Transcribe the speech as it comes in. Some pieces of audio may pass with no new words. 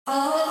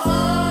Hello,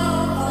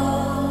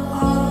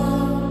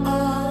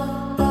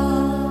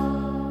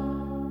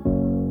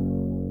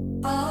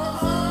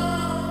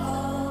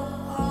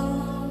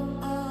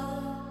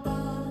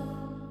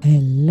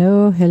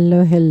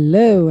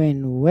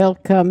 and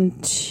welcome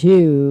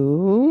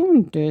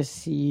to the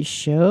C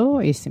Show.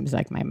 It seems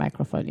like my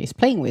microphone is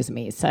playing with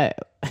me. So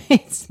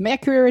it's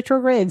Mercury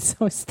retrograde,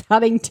 so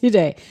starting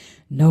today.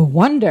 No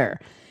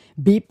wonder.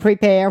 Be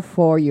prepared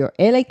for your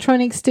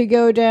electronics to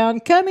go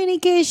down,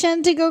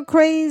 communication to go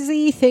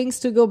crazy, things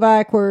to go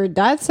backward.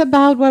 That's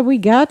about what we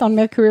got on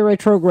Mercury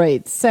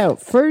retrograde. So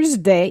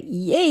first day,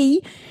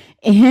 yay!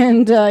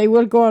 And it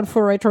will go on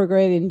for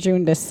retrograde in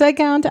June the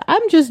 2nd.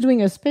 I'm just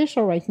doing a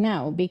special right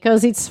now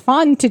because it's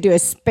fun to do a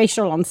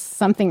special on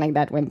something like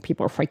that when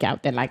people freak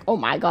out. They're like, oh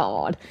my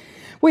God,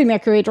 with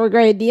Mercury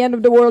retrograde, the end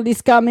of the world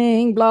is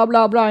coming, blah,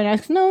 blah, blah. And I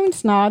said, no,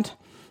 it's not.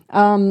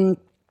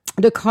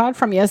 The card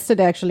from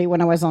yesterday, actually,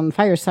 when I was on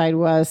Fireside,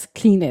 was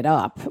Clean It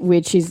Up,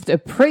 which is the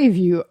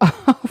preview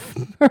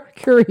of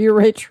Mercury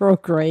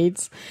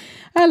retrogrades.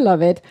 I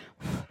love it.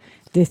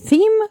 The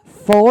theme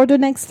for the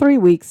next 3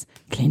 weeks,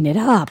 clean it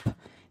up.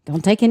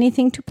 Don't take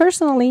anything too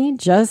personally,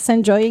 just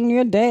enjoying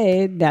your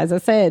day. As I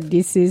said,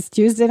 this is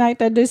Tuesday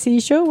night at the C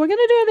Show. We're going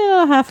to do a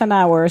little half an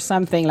hour or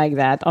something like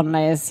that,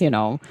 unless,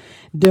 the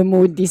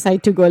mood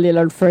decide to go a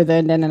little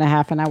further than a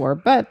half an hour.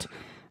 But,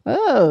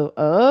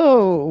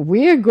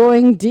 we're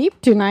going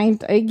deep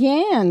tonight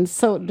again.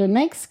 So the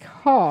next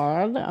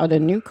card, or the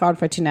new card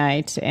for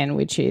tonight, and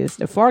which is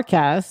the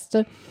forecast,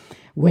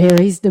 where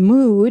is the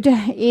mood?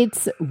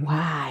 It's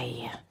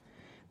why.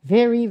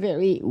 Very,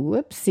 very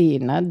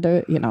whoopsie. Not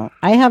the,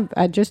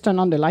 I just turned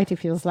on the light. It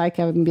feels like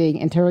I'm being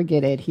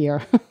interrogated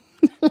here.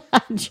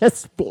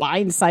 Just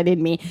blindsided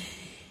me.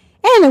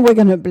 And then we're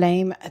going to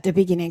blame at the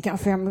beginning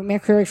of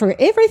Mercury retrograde.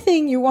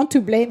 Everything you want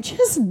to blame,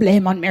 just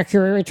blame on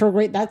Mercury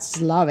retrograde.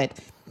 Love it.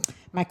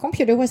 My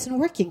computer wasn't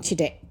working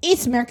today.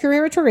 It's Mercury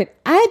retrograde.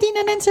 I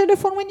didn't answer the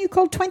phone when you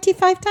called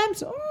 25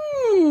 times.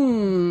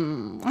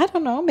 I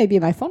don't know. Maybe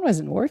my phone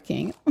wasn't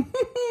working.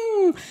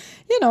 You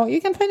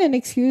can find an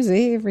excuse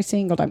every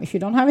single time. If you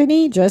don't have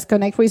any, just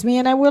connect with me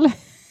and I will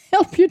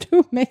help you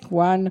to make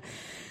one.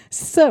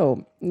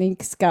 So,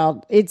 next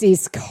card, it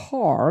is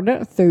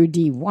card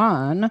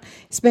 31.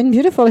 It's been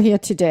beautiful here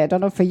today. I don't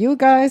know for you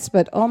guys,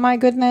 but oh my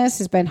goodness,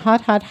 it's been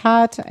hot.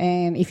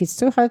 And if it's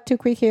too hot too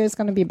quick here, it's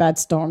going to be bad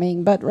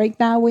storming. But right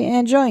now, we're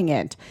enjoying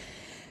it.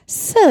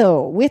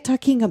 So, we're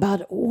talking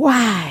about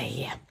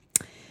why.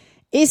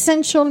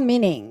 Essential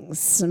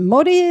meanings,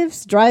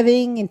 motives,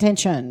 driving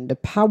intention, the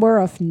power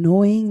of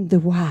knowing the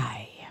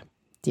why.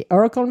 The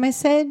oracle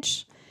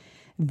message,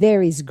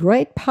 there is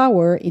great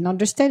power in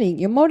understanding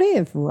your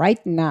motive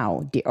right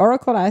now. The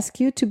oracle asks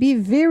you to be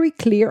very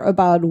clear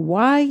about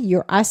why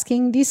you're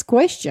asking these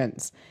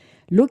questions,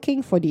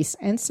 looking for this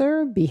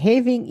answer,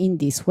 behaving in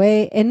this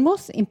way, and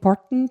most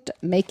important,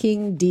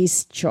 making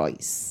this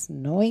choice.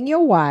 Knowing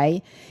your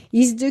why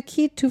is the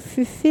key to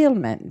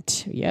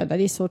fulfillment. Yeah, that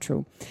is so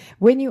true.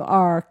 When you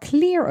are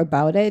clear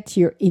about it,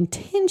 your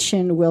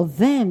intention will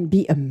then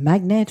be a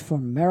magnet for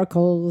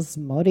miracles.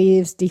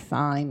 Motives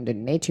define the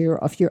nature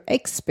of your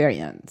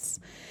experience.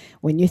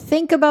 When you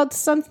think about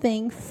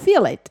something,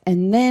 feel it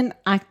and then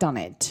act on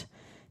it.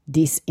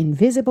 This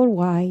invisible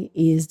why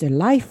is the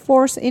life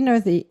force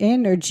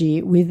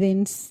energy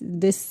within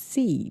the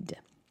seed,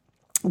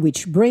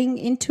 which bring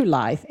into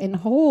life and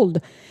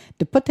hold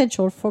the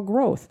potential for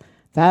growth.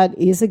 That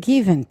is a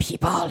given,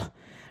 people.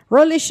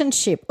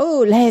 Relationship.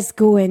 Let's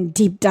go and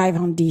deep dive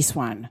on this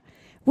one.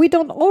 We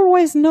don't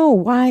always know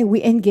why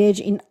we engage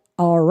in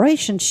our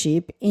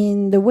relationship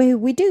in the way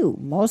we do,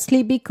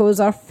 mostly because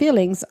our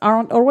feelings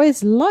aren't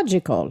always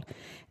logical.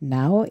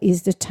 Now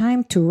is the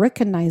time to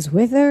recognize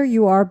whether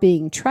you are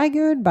being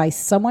triggered by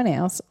someone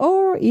else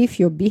or if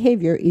your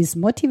behavior is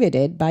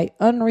motivated by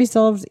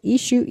unresolved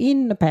issue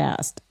in the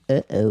past.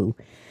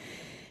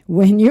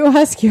 When you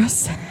ask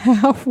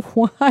yourself,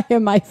 why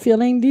am I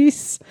feeling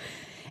this?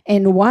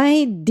 And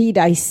why did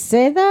I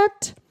say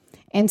that?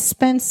 And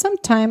spend some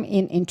time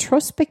in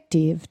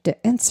introspective,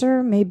 the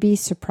answer may be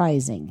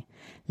surprising.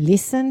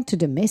 Listen to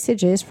the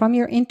messages from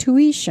your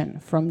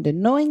intuition, from the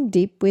knowing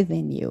deep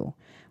within you.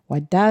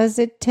 What does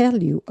it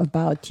tell you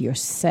about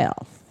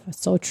yourself?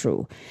 So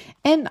true.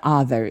 And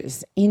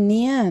others. In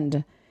the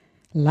end,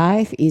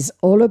 life is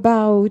all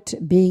about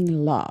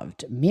being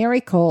loved,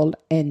 miracle,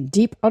 and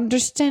deep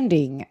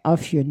understanding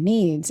of your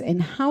needs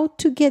and how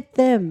to get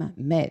them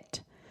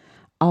met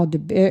are the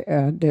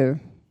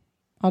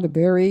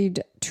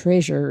buried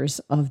treasures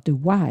of the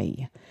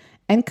why.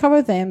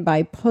 Uncover them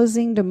by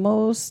posing the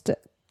most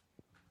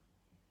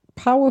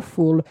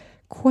powerful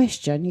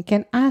question you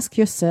can ask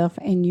yourself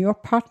and your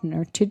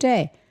partner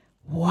today.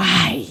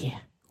 Why?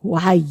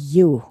 Why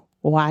you?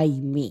 Why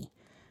me?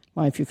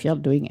 Well, if you feel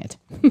doing it.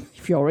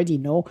 If you already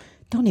know,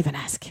 don't even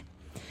ask.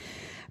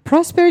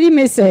 prosperity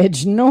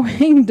message,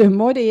 knowing the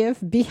motive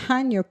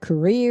behind your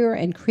career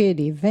and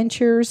creative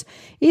ventures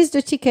is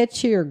the ticket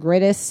to your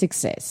greatest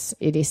success.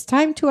 It is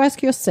time to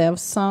ask yourself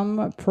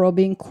some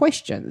probing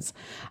questions.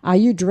 Are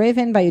you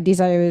driven by a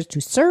desire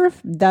to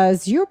serve?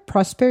 Does your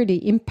prosperity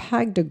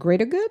impact the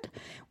greater good?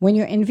 When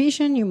you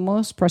envision your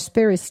most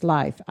prosperous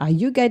life, are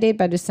you guided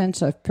by the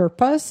sense of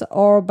purpose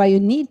or by a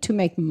need to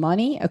make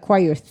money,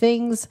 acquire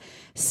things,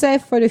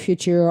 save for the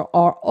future,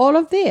 or all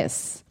of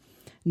this?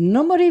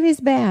 No motive is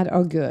bad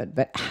or good,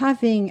 but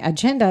having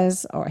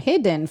agendas or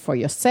hidden for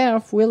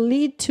yourself will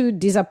lead to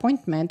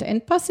disappointment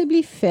and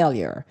possibly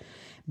failure.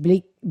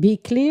 Be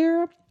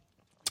clear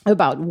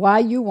about why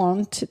you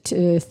want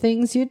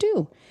things you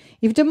do.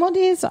 If the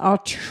motives are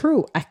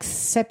true,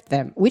 accept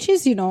them, which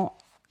is,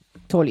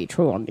 totally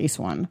true on this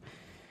one.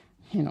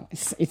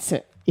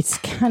 It's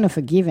kind of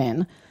a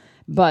given,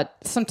 but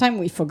sometimes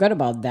we forget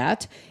about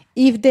that.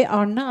 If they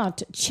are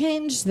not,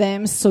 change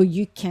them so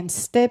you can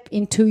step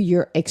into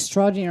your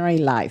extraordinary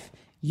life.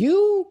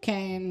 You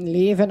can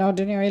live an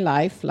ordinary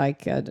life,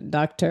 like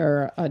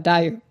Dr.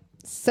 Dyer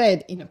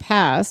said in the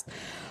past,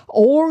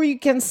 or you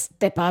can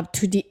step up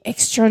to the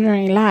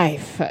extraordinary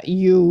life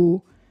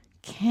you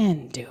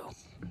can do.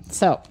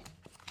 So,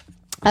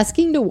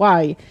 asking the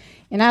why.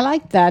 And I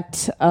like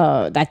that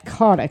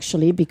card,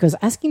 actually, because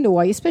asking the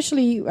why,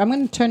 especially, I'm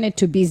going to turn it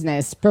to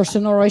business,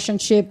 personal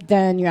relationship,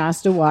 then you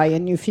ask the why,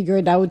 and you figure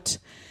it out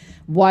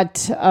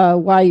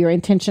why your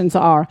intentions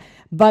are.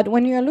 But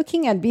when you're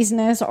looking at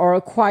business or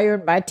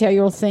acquired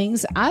material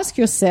things, ask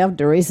yourself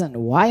the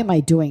reason, why am I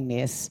doing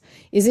this?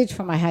 Is it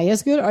for my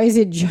highest good, or is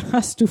it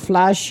just to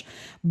flash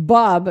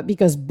Bob,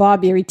 because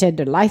Bob irritated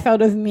the life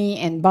out of me,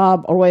 and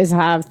Bob always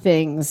have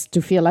things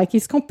to feel like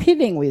he's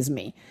competing with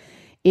me?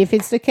 If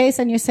it's the case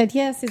and you said,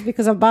 yes, it's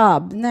because of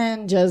Bob,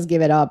 then just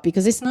give it up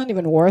because it's not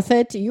even worth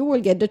it. You will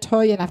get the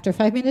toy and after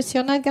 5 minutes,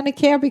 you're not going to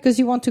care because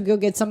you want to go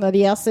get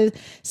something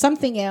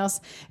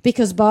else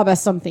because Bob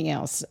has something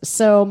else.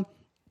 So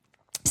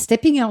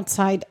stepping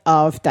outside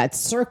of that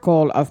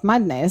circle of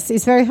madness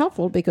is very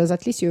helpful because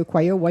at least you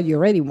acquire what you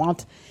really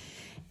want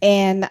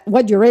and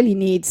what you really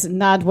need,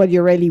 not what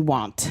you really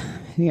want.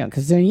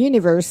 Because the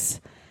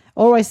universe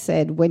always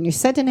said, when you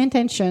set an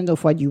intention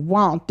of what you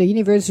want, the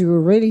universe will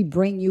really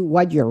bring you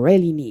what you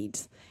really need.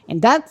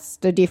 And that's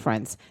the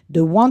difference.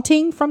 The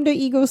wanting from the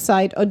ego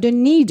side or the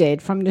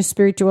needed from the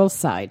spiritual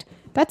side.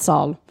 That's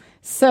all.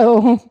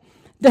 So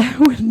that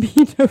would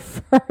be the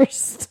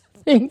first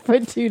thing for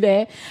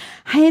today.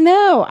 I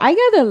know. I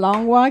got a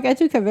long walk. I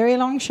took a very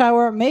long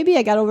shower. Maybe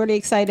I got overly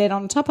excited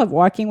on top of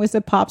walking with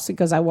the pups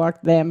because I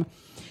walked them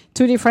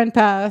two different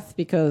paths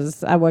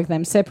because I walked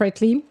them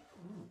separately.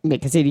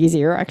 Because it's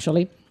easier,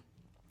 actually.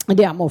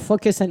 They are more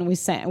focused and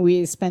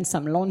we spent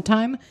some long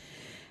time.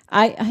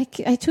 I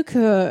took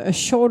a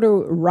shorter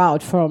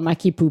route for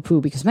Maki Poo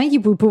Poo because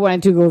Maki Poo Poo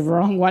wanted to go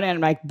wrong one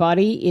and like,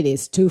 buddy, it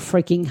is too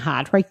freaking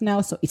hot right now,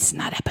 so it's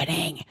not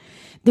happening.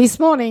 This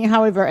morning,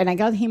 however, and I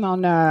got him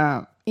on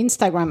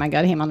Instagram, I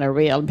got him on a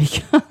reel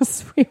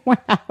because we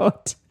went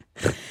out.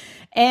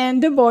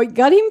 And the boy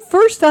got him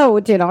first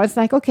out, It's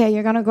like, okay,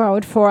 you're going to go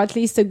out for at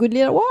least a good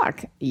little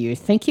walk. You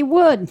think he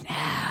would?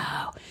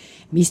 No.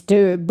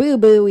 Mr. Boo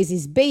Boo with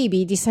his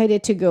baby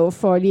decided to go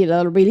for a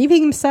little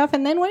relieving himself.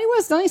 And then when he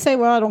was done, he said,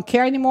 well, I don't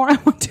care anymore. I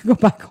want to go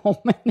back home.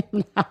 And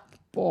I'm like,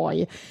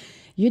 boy,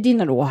 you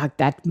didn't walk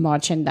that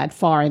much and that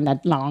far and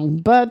that long.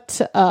 But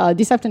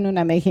this afternoon,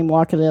 I made him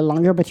walk a little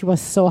longer. But he was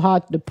so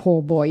hot, the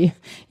poor boy.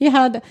 He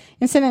had,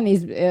 instead of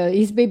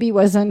his baby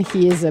wasn't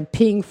his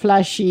pink,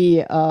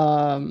 flashy,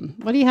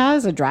 what he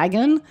has, a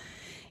dragon.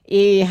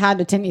 He had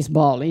a tennis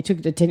ball. He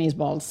took the tennis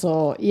ball.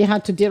 So he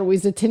had to deal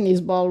with the tennis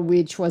ball,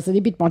 which was a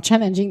little bit more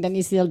challenging than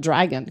his little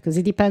dragon. Because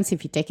it depends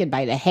if you take it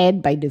by the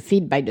head, by the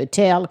feet, by the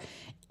tail.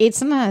 It's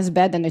not as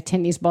bad than a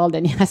tennis ball.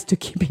 Then he has to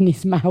keep in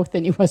his mouth.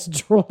 And he was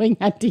drooling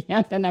at the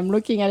end. And I'm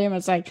looking at him. I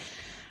was like,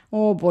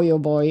 oh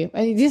boy.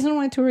 And he didn't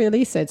want to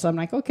release it. So I'm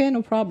like, okay,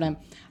 no problem.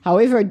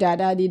 However,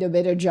 Dada did a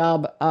better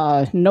job.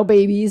 No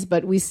babies.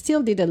 But we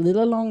still did a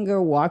little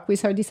longer walk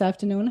with her this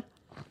afternoon.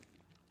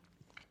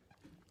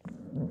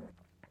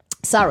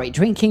 Sorry,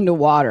 drinking the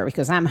water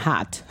because I'm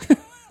hot.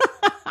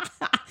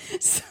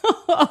 So,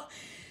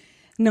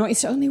 no,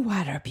 it's only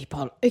water,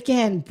 people.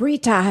 Again,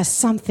 Brita has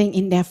something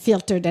in their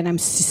filter that I'm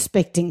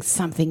suspecting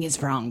something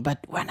is wrong, but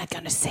we're not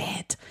going to say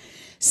it.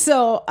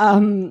 So,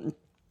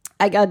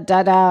 I got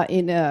Dada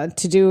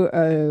to do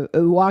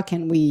a walk,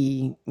 and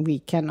we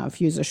kind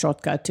of use a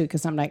shortcut too,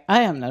 because I'm like,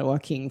 I am not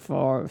walking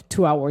for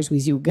 2 hours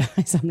with you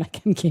guys. I'm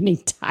getting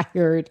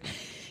tired.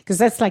 Because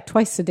that's like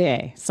twice a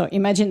day. So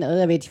imagine a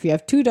little bit, if you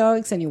have two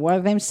dogs and you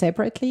walk them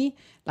separately,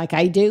 like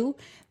I do,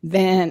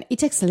 then it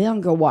takes a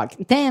longer walk.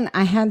 Then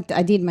I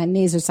did my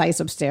knee exercise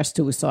upstairs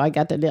too. So I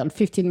got a little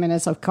 15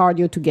 minutes of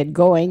cardio to get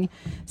going.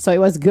 So it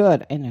was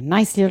good. And a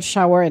nice little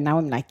shower. And now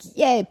I'm like,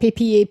 yeah,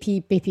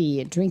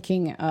 peppy,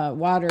 drinking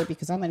water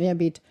because I'm a little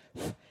bit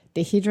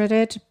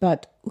dehydrated.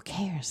 But who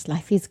cares?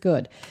 Life is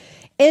good.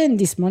 And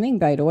this morning,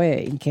 by the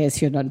way, in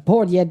case you're not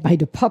bored yet by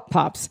the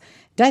pop-pops,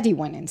 Daddy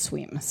went and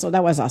swim. So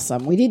that was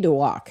awesome. We did the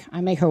walk.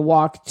 I make her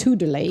walk to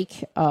the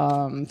lake,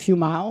 few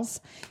miles,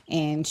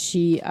 and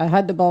she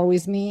had the ball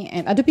with me.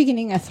 And at the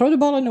beginning, I throw the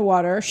ball in the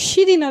water.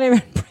 She did not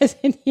even pay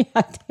any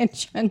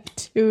attention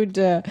to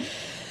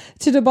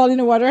the ball in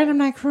the water. And I'm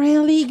like,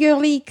 really,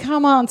 girly,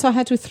 come on. So I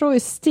had to throw a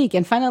stick.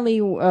 And finally,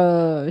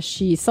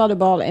 she saw the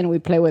ball and we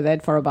play with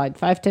it for about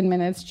 5-10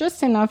 minutes,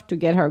 just enough to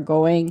get her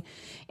going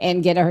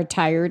and get her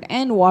tired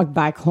and walk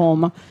back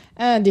home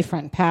a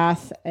different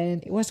path.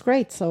 And it was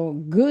great. So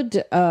good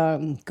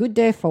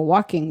day for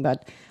walking,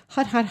 but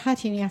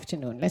hot in the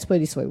afternoon. Let's put it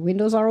this way.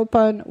 Windows are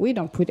open. We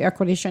don't put air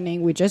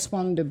conditioning. We just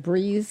want the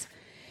breeze.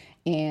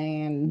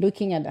 And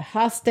looking at the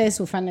hostess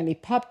who finally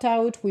popped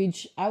out,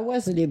 which I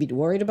was a little bit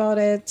worried about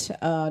it,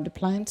 the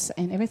plants,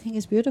 and everything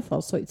is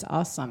beautiful. So it's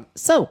awesome.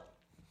 So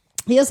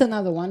here's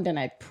another one that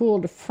I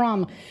pulled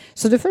from.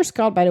 So the first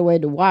card, by the way,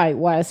 the why,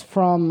 was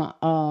from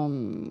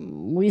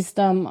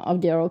Wisdom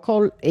of the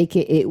Oracle,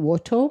 aka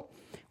Woto,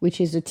 which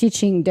is a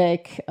teaching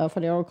deck for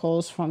the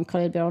oracles from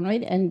Khaled Baron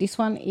Reid. And this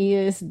one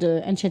is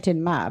the Enchanted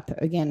Map,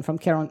 again, from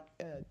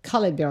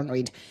Khaled Baron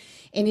Reid.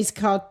 And it's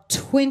called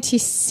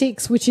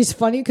 26, which is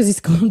funny because it's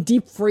called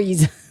Deep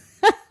Freeze.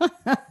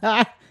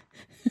 And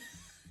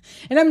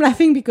I'm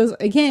laughing because,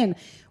 again,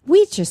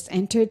 we just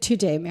entered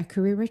today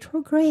Mercury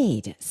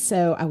retrograde.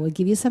 So I will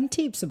give you some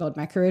tips about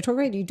Mercury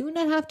retrograde. You do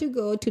not have to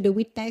go to the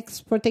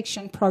Witness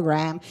Protection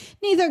Program,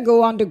 neither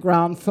go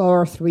underground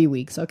for 3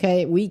 weeks,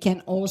 okay? We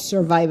can all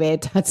survive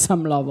it at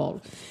some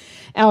level.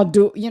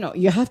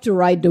 You have to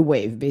ride the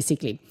wave,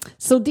 basically.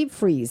 So deep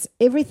freeze.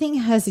 Everything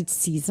has its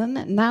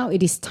season. Now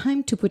it is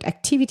time to put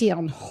activity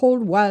on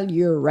hold while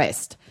you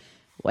rest.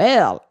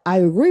 Well, I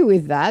agree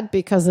with that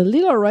because a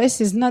little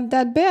rest is not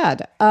that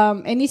bad.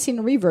 And it's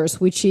in reverse,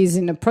 which is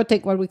in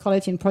what we call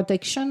it in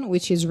protection,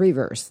 which is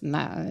reverse.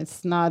 Nah,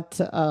 it's not,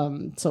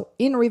 so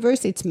in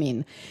reverse, it's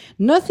mean.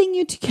 Nothing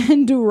you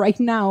can do right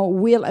now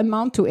will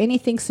amount to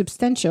anything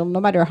substantial,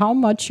 no matter how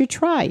much you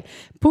try.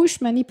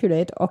 Push,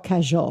 manipulate, or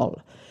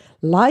cajole.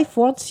 Life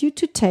wants you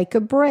to take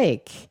a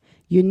break.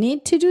 You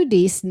need to do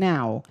this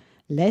now,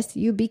 lest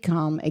you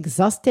become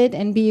exhausted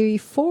and be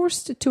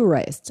forced to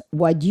rest.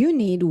 What you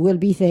need will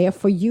be there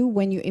for you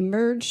when you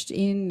emerge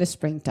in the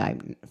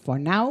springtime. For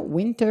now,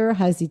 winter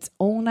has its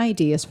own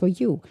ideas for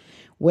you.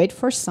 Wait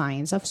for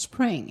signs of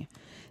spring.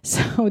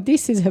 So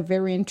this is a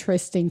very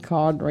interesting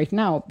card right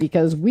now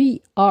because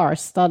we are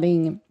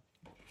studying,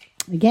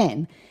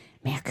 again,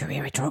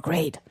 Mercury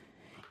retrograde.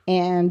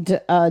 And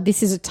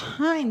this is a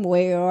time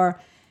where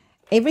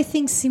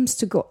everything seems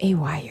to go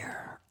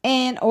haywire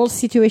and all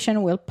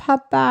situation will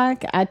pop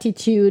back.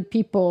 Attitude,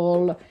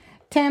 people,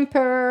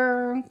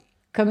 temper,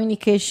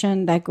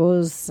 communication that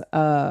goes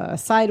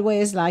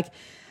sideways. Like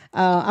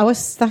I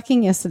was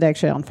talking yesterday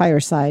actually on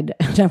Fireside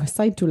and I was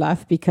starting to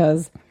laugh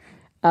because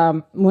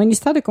when you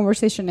start a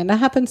conversation, and that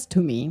happens to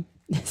me,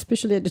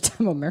 especially at the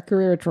time of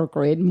Mercury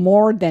retrograde,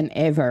 more than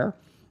ever,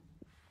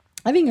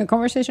 having a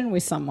conversation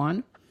with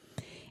someone,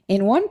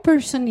 and one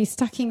person is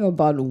talking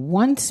about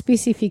one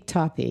specific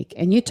topic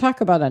and you talk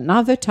about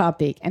another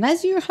topic. And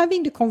as you're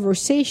having the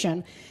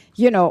conversation,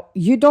 you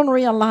don't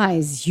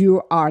realize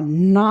you are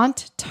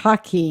not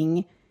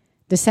talking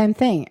the same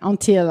thing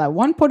until at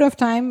one point of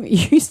time,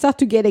 you start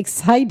to get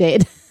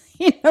excited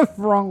in a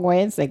wrong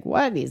way. It's like,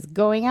 what is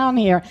going on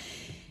here?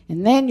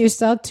 And then you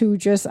start to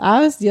just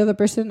ask the other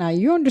person, are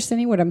you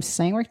understanding what I'm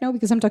saying right now?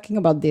 Because I'm talking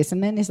about this.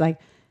 And then it's like,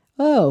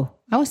 oh,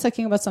 I was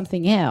talking about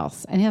something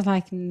else. And he's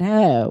like,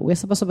 no, we're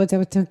supposed to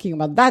be talking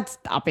about that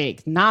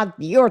topic, not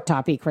your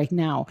topic right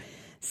now.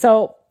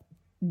 So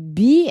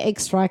be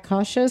extra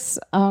cautious.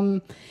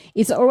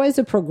 It's always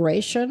a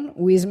progression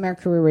with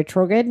Mercury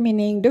retrograde,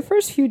 meaning the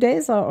first few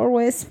days are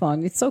always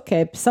fun. It's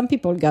okay. Some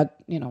people got,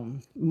 a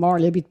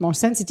little bit more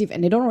sensitive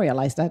and they don't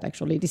realize that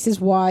actually. This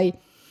is why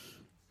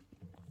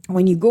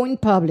when you go in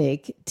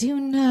public, do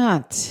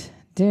not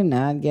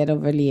get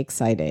overly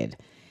excited.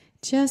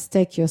 Just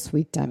take your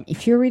sweet time.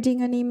 If you're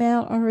reading an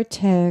email or a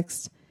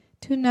text,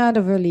 do not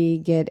overly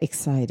get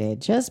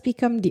excited. Just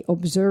become the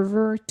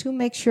observer to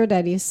make sure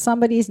that if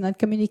somebody is not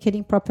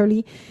communicating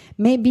properly,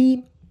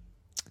 maybe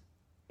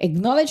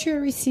acknowledge you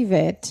receive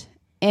it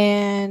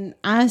and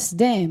ask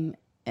them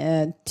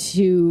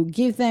to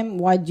give them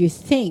what you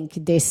think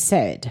they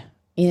said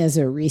as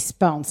a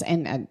response.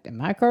 And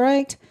am I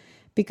correct?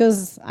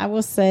 Because I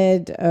was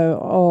said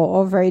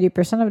over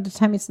 80% of the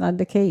time it's not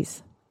the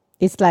case.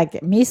 It's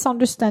like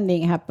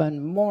misunderstanding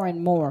happen more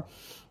and more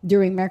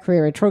during Mercury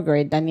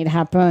retrograde than it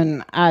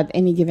happened at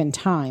any given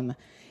time.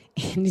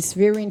 And it's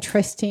very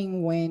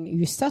interesting when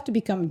you start to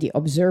become the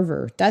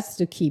observer. That's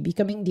the key,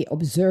 becoming the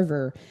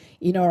observer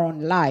in our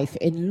own life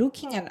and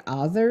looking at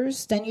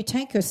others. Then you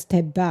take a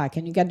step back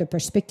and you get the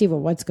perspective of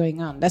what's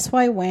going on. That's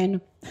why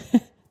when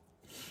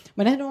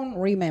I don't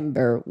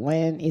remember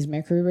when is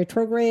Mercury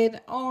retrograde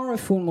or a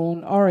full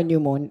moon or a new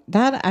moon,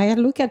 that I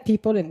look at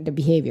people and the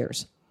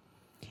behaviors.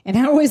 And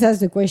I always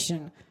ask the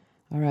question,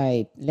 all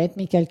right, let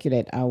me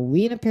calculate. Are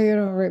we in a period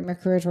of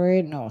Mercury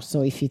retrograde? No.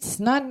 So if it's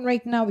not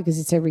right now, because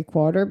it's every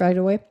quarter, by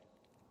the way,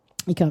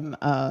 it comes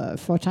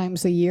 4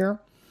 times a year.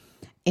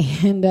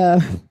 And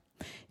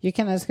you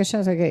can ask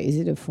questions like, is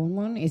it a full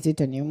moon? Is it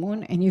a new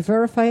moon? And you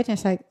verify it, and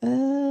it's like,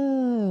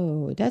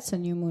 oh, that's a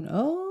new moon.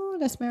 Oh,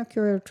 that's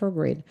Mercury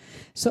retrograde.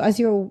 So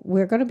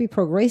we're going to be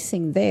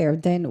progressing there,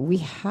 then we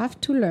have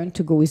to learn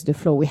to go with the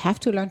flow. We have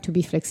to learn to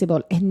be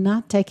flexible and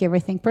not take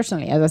everything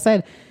personally. As I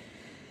said,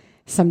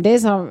 some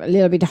days are a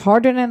little bit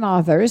harder than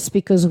others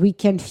because we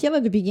can feel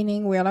at the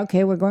beginning, we're like,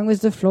 okay, we're going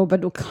with the flow.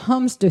 But when it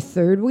comes the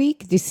third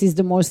week, this is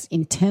the most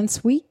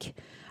intense week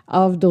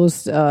of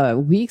those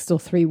weeks or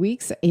 3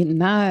 weeks.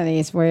 And that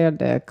is where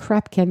the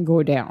crap can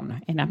go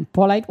down. And I'm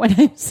polite when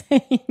I'm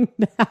saying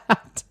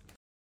that.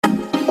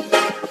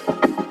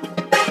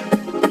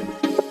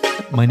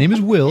 My name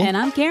is Will. And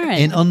I'm Karen.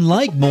 And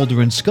unlike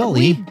Mulder and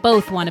Scully, we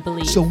both want to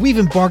believe. So we've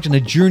embarked on a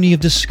journey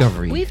of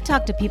discovery. We've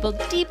talked to people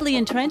deeply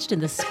entrenched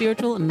in the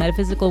spiritual and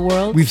metaphysical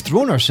world. We've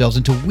thrown ourselves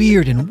into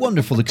weird and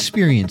wonderful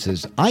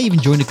experiences. I even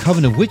joined a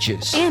coven of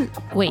witches. And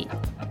wait,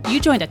 you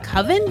joined a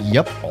coven?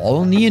 Yep,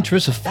 all in the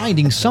interest of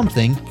finding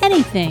something.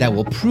 Anything. That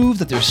will prove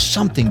that there's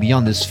something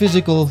beyond this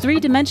physical,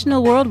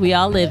 three-dimensional world we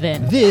all live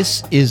in.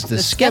 This is the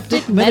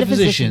Skeptic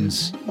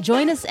Metaphysicians.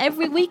 Join us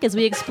every week as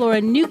we explore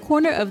a new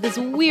corner of this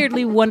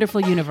weirdly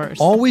wonderful universe.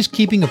 Always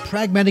keeping a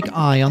pragmatic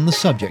eye on the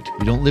subject.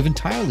 We don't live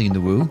entirely in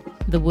the woo.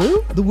 The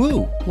woo? The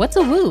woo. What's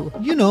a woo?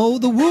 You know,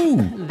 the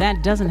woo.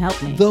 That doesn't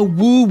help me. The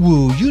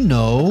woo-woo, you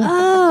know.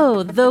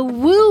 Oh, the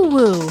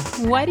woo-woo.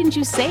 Why didn't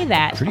you say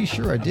that? Pretty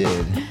sure I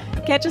did.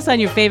 Catch us on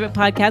your favorite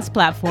podcast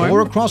platform.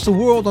 Or across the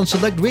world on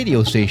select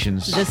radio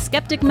stations. The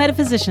Skeptic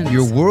Metaphysicians.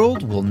 Your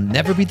world will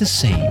never be the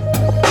same.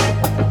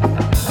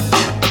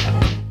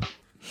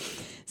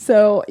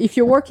 So if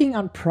you're working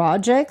on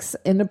projects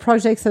and the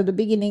projects at the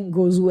beginning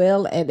goes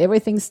well and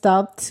everything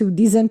starts to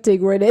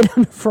disintegrate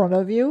in front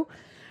of you,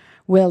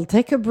 well,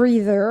 take a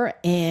breather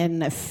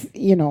and,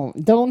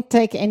 don't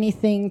take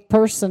anything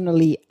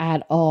personally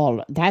at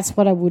all. That's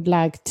what I would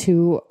like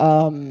to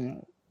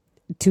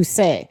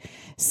say.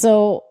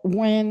 So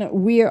when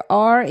we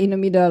are in the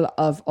middle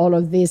of all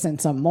of this and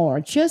some more,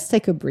 just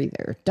take a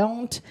breather.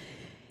 Don't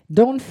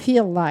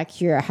feel like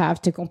you have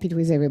to compete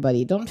with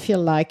everybody. Don't feel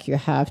like you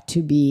have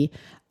to be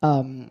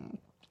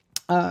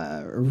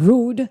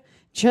rude.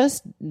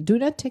 Just do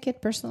not take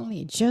it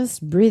personally.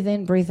 Just breathe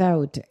in, breathe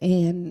out.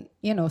 And,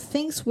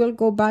 things will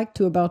go back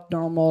to about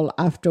normal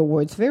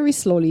afterwards, very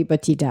slowly,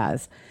 but it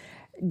does.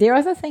 The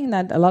other thing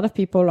that a lot of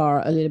people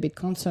are a little bit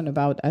concerned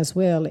about as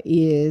well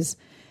is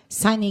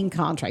signing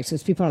contracts.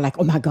 Because people are like,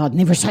 oh my God,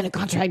 never sign a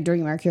contract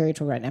during Mercury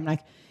retrograde. And I'm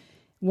like,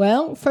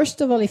 well,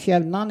 first of all, if you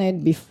have done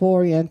it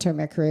before you enter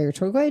Mercury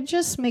retrograde,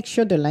 just make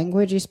sure the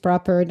language is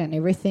proper and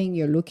everything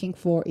you're looking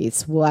for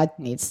is what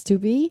needs to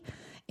be.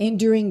 And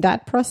during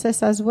that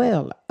process as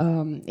well,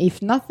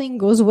 if nothing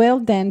goes well,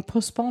 then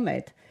postpone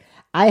it.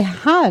 I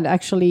had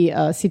actually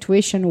a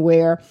situation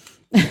where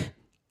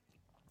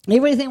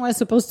everything was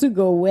supposed to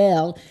go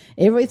well.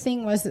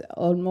 Everything was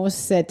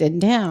almost set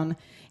and down.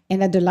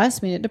 And at the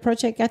last minute, the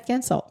project got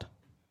canceled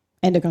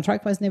and the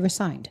contract was never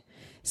signed.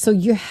 So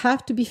you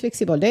have to be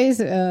flexible. There is,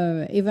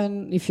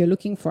 even if you're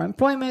looking for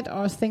employment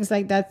or things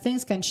like that,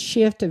 things can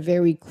shift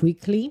very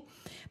quickly.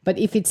 But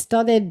if it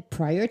started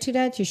prior to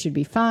that, you should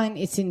be fine.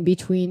 It's in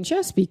between.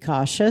 Just be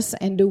cautious.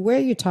 And the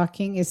way you're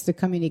talking is the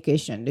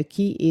communication. The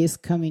key is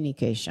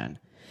communication.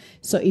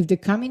 So if the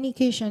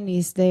communication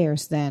is there,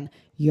 then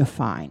you're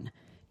fine.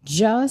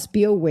 Just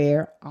be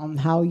aware on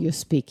how you're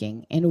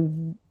speaking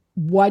and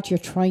what you're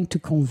trying to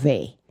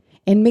convey.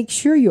 And make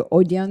sure your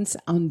audience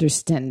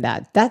understand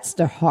that. That's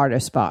the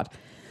hardest part.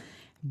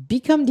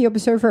 Become the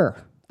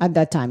observer at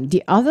that time.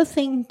 The other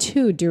thing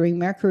too, during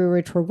Mercury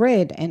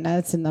retrograde, and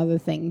that's another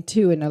thing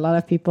too, and a lot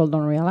of people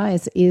don't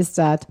realize, is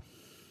that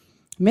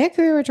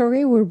Mercury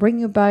retrograde will bring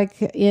you back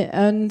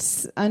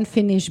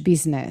unfinished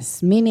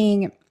business,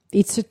 meaning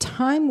it's a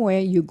time where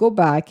you go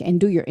back and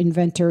do your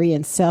inventory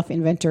and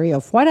self-inventory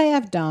of what I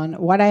have done,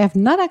 what I have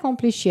not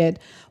accomplished yet,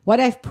 what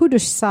I've put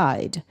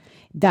aside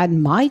that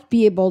might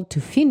be able to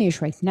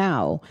finish right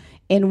now,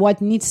 and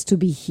what needs to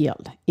be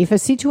healed. If a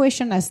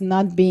situation has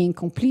not been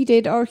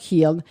completed or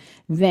healed,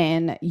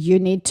 then you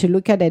need to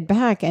look at it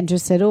back and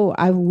just say, oh,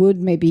 I would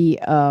maybe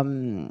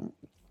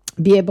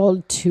be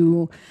able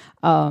to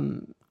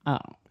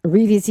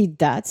revisit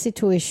that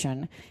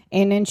situation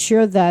and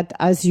ensure that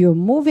as you're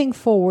moving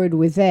forward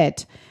with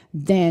it,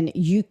 then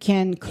you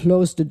can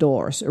close the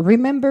doors.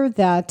 Remember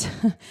that,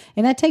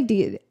 and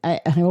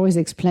I always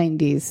explain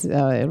this,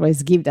 I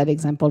always give that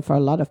example for a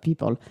lot of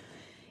people.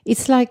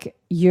 It's like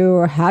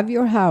you have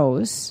your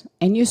house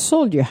and you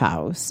sold your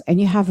house and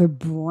you have a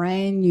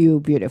brand new,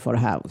 beautiful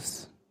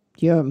house.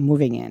 You're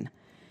moving in.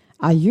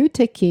 Are you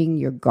taking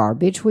your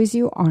garbage with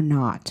you or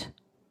not?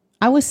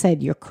 I was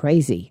said, you're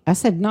crazy. I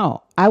said,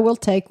 no, I will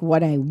take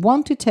what I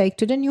want to take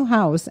to the new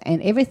house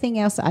and everything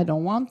else I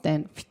don't want,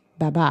 then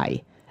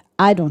bye-bye.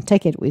 I don't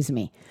take it with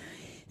me.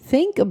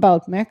 Think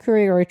about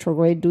Mercury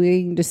retrograde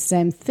doing the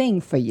same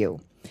thing for you.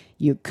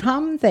 You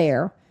come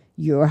there,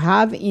 you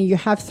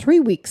have 3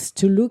 weeks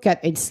to look at.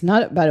 It's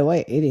not, by the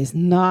way, it is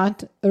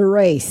not a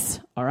race.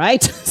 All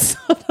right. So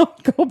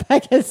don't go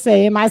back and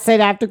say, I said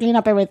I have to clean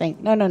up everything.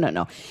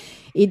 No.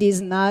 It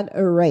is not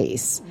a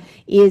race.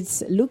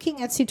 It's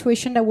looking at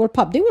situations that will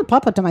pop. They will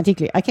pop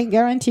automatically. I can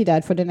guarantee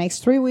that for the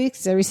next 3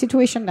 weeks, there is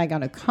situation that are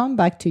going to come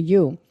back to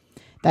you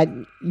that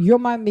you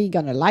might be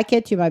going to like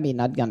it, you might be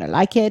not going to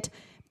like it,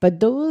 but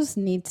those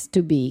needs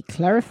to be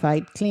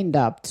clarified, cleaned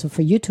up, so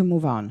for you to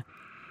move on.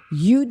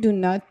 You do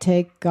not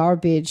take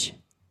garbage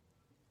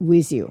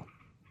with you.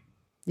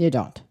 You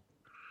don't.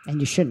 And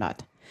you should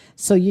not.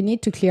 So you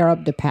need to clear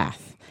up the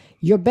path.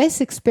 Your best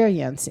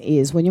experience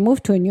is when you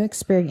move to a new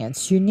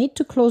experience, you need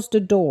to close the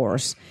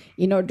doors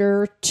in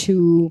order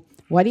to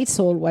what it's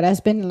all, what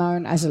has been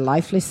learned as a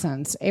life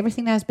lessons,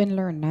 everything that has been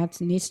learned that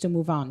needs to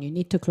move on. You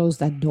need to close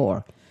that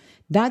door.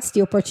 That's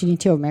the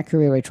opportunity of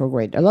Mercury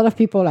retrograde. A lot of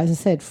people, as I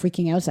said,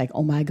 freaking out. It's like,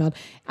 oh my God.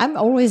 I'm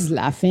always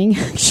laughing,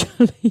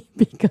 actually,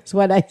 because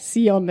what I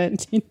see on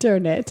the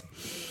internet,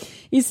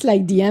 it's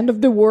like the end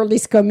of the world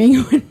is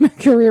coming when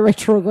Mercury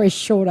retrograde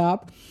showed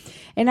up.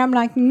 And I'm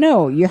like,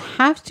 no, you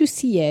have to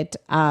see it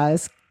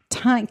as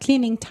time,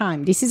 cleaning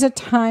time. This is a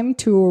time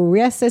to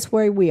reassess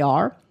where we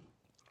are.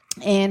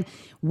 And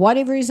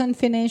whatever is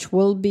unfinished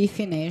will be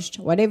finished.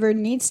 Whatever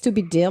needs to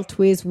be dealt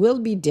with will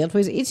be dealt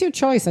with. It's your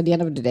choice at the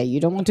end of the day. You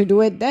don't want to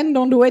do it, then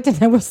don't do it.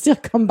 And I will still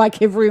come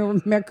back every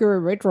Mercury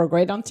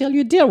retrograde until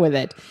you deal with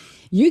it.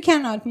 You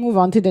cannot move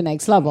on to the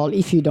next level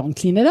if you don't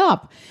clean it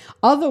up.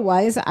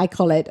 Otherwise, I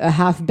call it a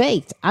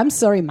half-baked. I'm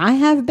sorry, my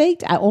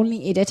half-baked, I only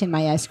eat it in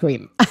my ice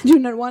cream. I do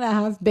not want a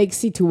half-baked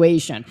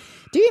situation.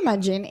 Do you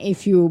imagine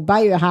if you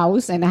buy a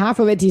house and half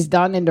of it is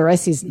done and the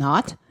rest is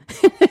not?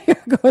 You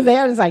go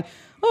there and it's like,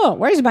 oh,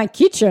 where's my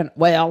kitchen?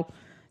 Well,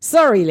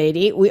 sorry,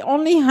 lady, we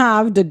only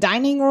have the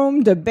dining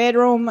room, the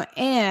bedroom,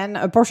 and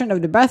a portion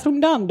of the bathroom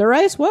done. The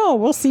rest, well,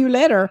 we'll see you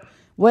later.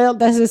 Well,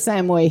 that's the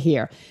same way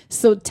here.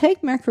 So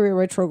take Mercury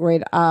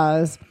retrograde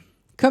as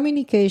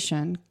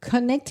communication,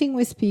 connecting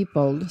with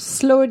people,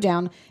 slow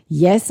down.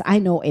 Yes, I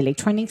know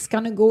electronics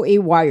gonna go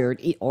haywire.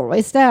 It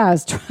always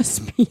does.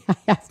 Trust me, I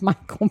have my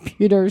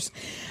computers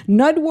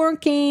not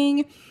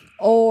working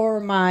or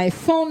my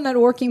phone not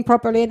working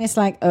properly. And it's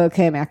like,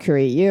 okay,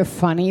 Mercury, you're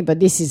funny, but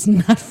this is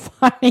not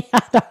funny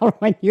at all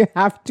when you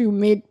have to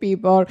meet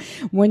people,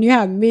 when you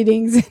have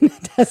meetings and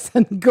it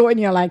doesn't go and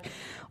you're like,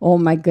 oh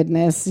my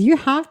goodness. You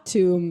have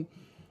to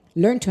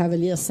learn to have a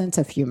little sense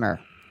of humor.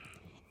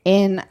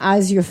 And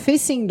as you're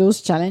facing those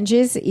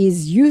challenges,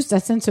 is use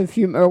that sense of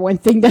humor when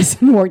things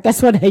doesn't work.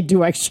 That's what I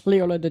do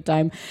actually all of the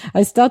time.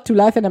 I start to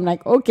laugh and I'm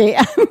like, okay,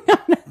 I'm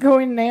gonna go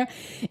in there.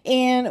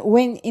 And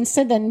when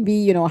instead than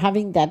be,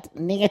 having that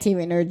negative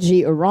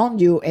energy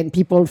around you and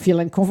people feel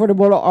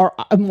uncomfortable or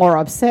more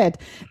upset,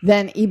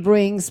 then it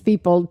brings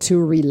people to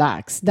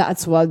relax.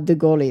 That's what the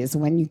goal is.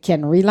 When you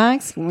can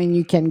relax, when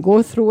you can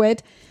go through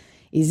it.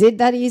 Is it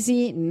that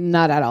easy?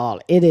 Not at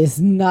all. It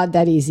is not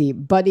that easy,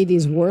 but it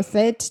is worth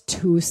it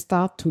to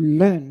start to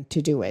learn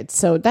to do it.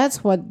 So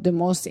that's what the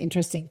most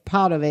interesting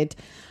part of it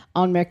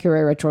on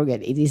Mercury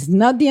retrograde. It is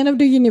not the end of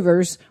the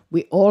universe.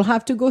 We all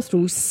have to go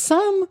through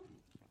some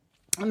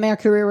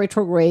Mercury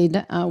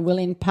retrograde will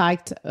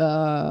impact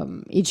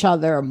each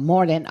other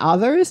more than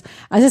others.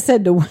 As I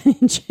said, the one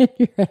in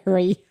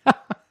January.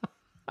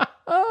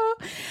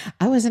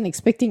 I wasn't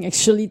expecting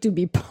actually to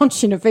be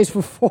punched in the face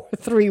for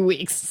 3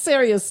 weeks.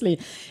 Seriously,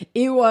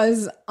 it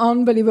was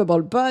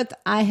unbelievable. But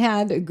I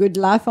had a good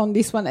laugh on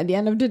this one at the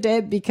end of the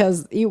day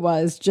because it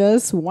was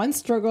just one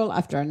struggle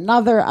after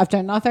another after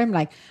another. I'm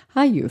like,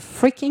 are you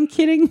freaking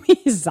kidding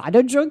me? Is that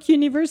a joke,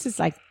 universe? It's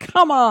like,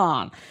 come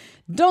on.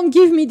 Don't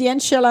give me the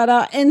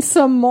enchilada and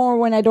some more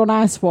when I don't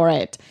ask for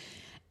it.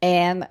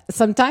 And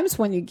sometimes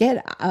when you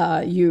get,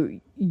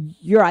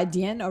 you're at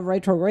the end of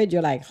retrograde,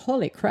 you're like,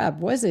 holy crap,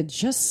 was it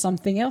just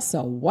something else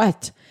or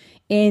what?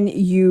 And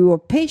your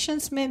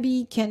patience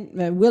maybe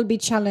will be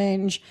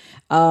challenged.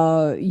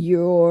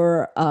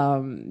 Your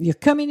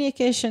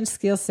communication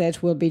skill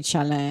set will be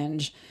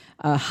challenged.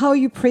 How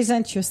you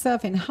present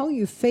yourself and how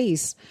you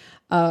face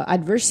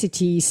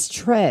adversity,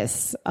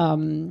 stress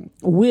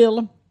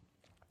will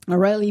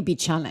really be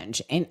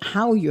challenged, and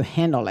how you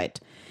handle it.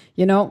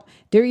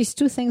 There is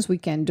two things we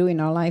can do in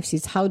our lives.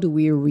 Is how do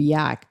we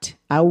react?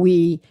 Are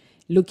we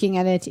looking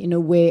at it in a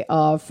way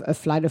of a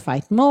flight or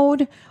fight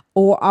mode?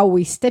 Or are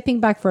we stepping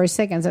back for a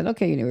second and saying,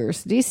 okay,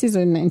 universe, this is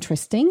an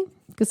interesting.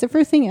 Because the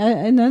first thing,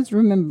 and I was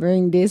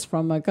remembering this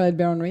from Colette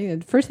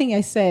Baron-Reid, the first thing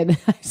I said,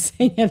 I'm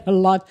saying it a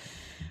lot.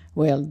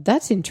 Well,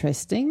 that's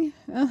interesting.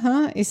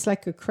 It's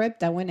like a crepe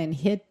that went and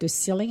hit the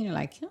ceiling. You're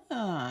like,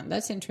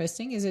 that's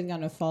interesting. Is it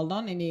going to fall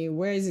down?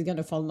 Where is it going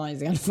to fall down?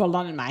 Is it going to fall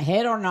down in my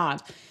head or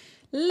not?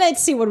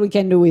 Let's see what we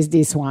can do with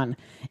this one.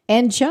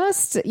 And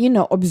just,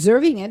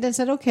 observing it and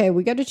said, okay,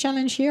 we got a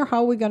challenge here. How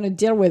are we going to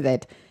deal with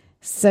it?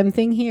 Same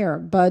thing here.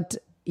 But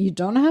you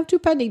don't have to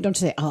panic. Don't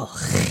say, oh,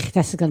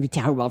 that's going to be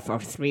terrible for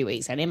 3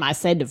 weeks. And then I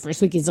said the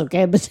first week is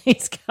okay, but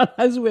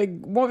as we're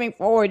moving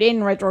forward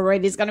in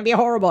retrograde, it's going to be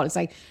horrible. It's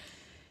like,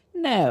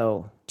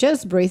 no,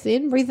 just breathe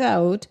in, breathe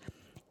out.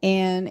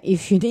 And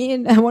if you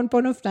need at one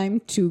point of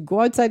time to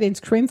go outside and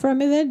scream for a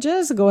minute,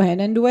 just go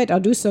ahead and do it, or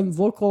do some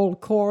vocal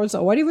chords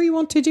or whatever you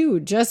want to do.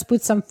 Just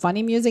put some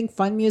funny music,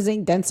 fun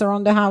music, dance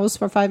around the house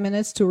for 5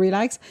 minutes to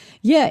relax.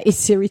 Yeah,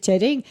 it's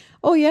irritating.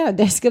 Oh yeah,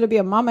 there's going to be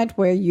a moment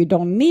where you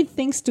don't need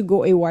things to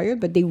go haywire,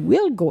 but they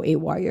will go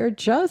haywire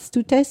just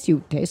to test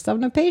you, test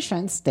on the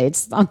patience,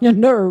 test on your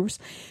nerves.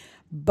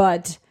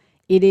 But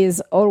it is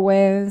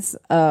always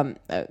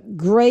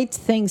great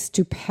things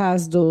to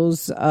pass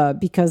those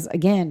because,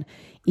 again,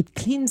 it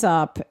cleans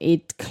up,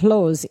 it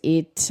closes,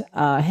 it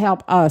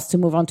helps us to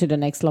move on to the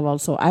next level.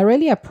 So I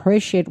really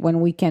appreciate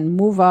when we can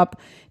move up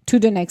to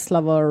the next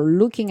level,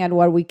 looking at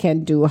what we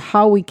can do,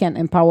 how we can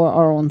empower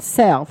our own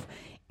self,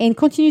 and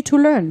continue to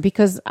learn.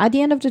 Because at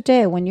the end of the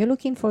day, when you're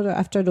looking for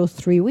after those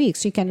 3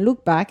 weeks, you can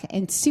look back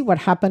and see what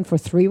happened for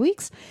 3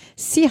 weeks,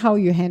 see how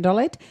you handle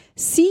it,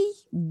 see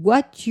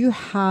what you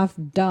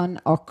have done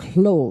or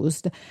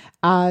closed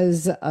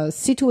as a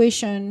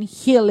situation,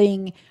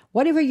 healing,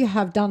 whatever you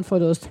have done for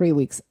those 3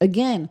 weeks.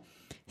 Again,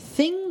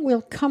 thing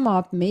will come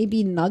up,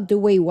 maybe not the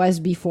way it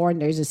was before,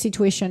 and there's a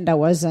situation that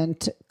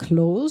wasn't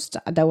closed,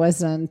 that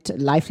wasn't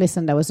life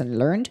lesson, that wasn't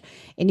learned,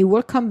 and it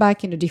will come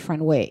back in a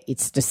different way.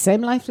 It's the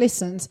same life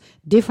lessons,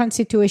 different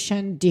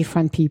situation,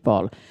 different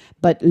people.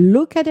 But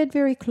look at it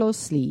very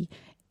closely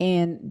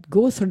and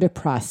go through the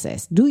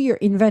process. Do your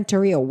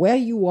inventory of where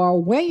you are,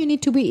 where you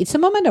need to be. It's a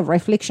moment of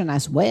reflection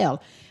as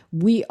well.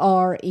 We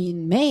are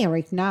in May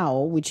right now,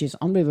 which is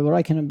unbelievable.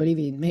 I cannot believe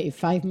it. May,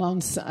 5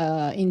 months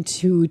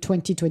into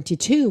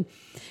 2022.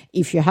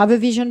 If you have a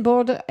vision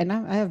board, and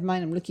I have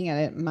mine, I'm looking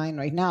at mine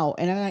right now,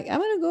 and I'm like, I'm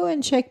going to go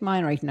and check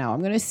mine right now.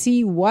 I'm going to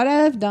see what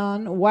I've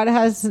done, what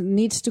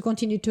needs to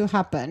continue to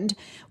happen.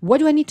 What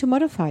do I need to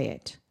modify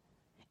it?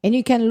 And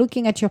you can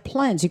looking at your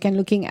plans. You can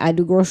looking at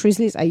the groceries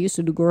list. I used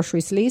to do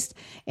groceries list,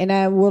 and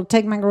I will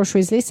take my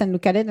groceries list and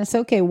look at it and say,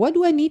 okay, what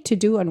do I need to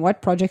do and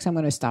what projects I'm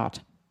going to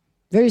start?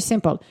 Very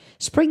simple.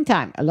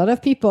 Springtime. A lot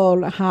of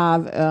people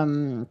have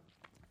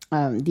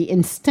the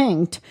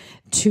instinct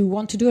to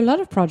want to do a lot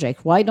of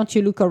projects. Why don't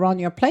you look around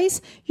your place?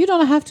 You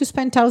don't have to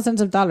spend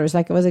thousands of dollars.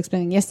 Like I was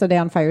explaining yesterday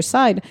on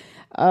Fireside,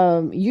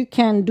 you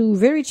can do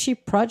very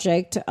cheap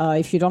project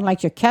if you don't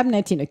like your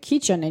cabinet in a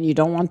kitchen and you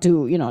don't want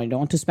to, you don't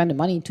want to spend the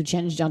money to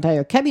change the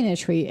entire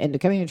cabinetry, and the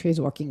cabinetry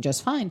is working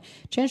just fine.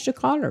 Change the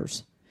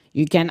colors.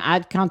 You can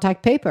add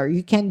contact paper.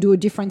 You can do a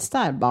different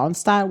style, bound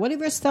style,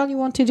 whatever style you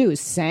want to do.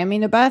 Same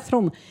in the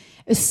bathroom.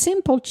 A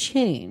simple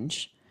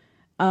change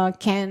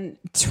can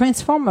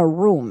transform a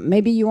room.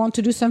 Maybe you want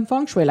to do some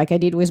feng shui, like I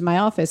did with my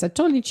office. I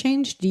totally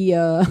changed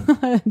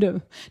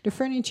the the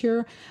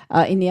furniture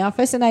in the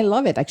office, and I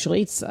love it.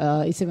 Actually, it's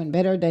even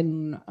better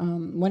than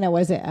when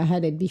I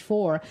had it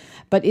before.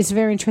 But it's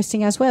very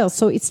interesting as well.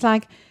 So it's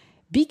like,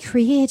 be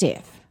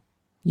creative.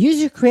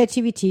 Use your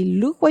creativity,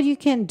 look what you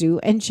can do,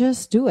 and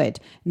just do it.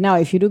 Now,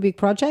 if you do big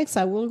projects,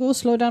 I will go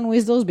slow down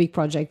with those big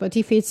projects. But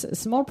if it's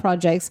small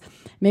projects,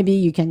 maybe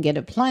you can get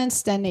a plant.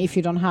 Then if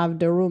you don't have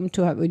the room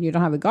to have, when you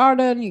don't have a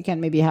garden, you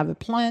can maybe have a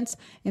plant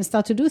and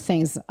start to do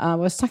things. I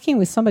was talking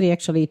with somebody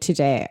actually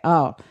today.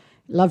 Oh,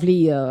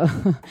 lovely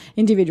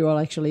individual,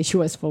 actually. She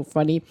was so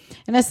funny.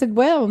 And I said,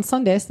 well, on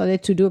Sunday, I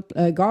started to do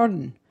a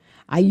garden.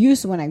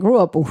 When I grew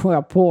up, we were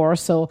poor.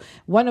 So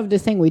one of the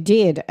things we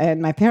did,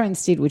 and my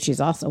parents did, which was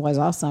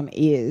awesome,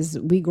 is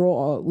we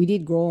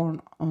did grow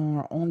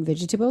our own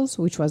vegetables,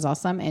 which was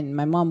awesome. And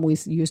my mom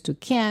used to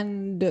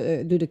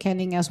do the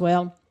canning as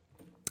well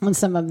on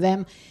some of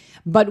them.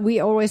 But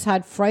we always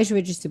had fresh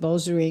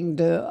vegetables during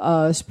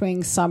the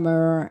spring,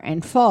 summer,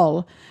 and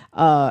fall.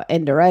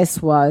 And the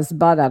rest was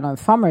bought at a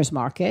farmer's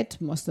market,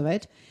 most of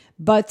it.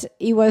 But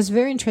it was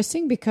very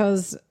interesting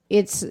because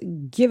it's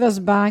give us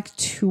back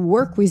to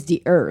work with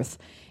the earth.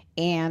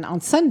 And on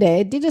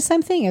Sunday, I did the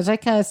same thing. As I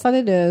kind of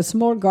started a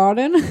small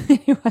garden.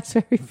 It was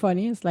very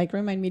funny. It's like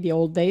remind me the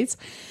old days.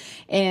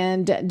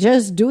 And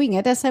just doing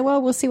it, I said,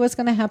 well, we'll see what's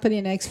going to happen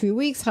in the next few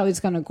weeks, how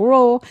it's going to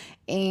grow.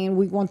 And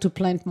we want to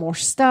plant more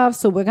stuff.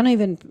 So we're going to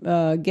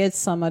even get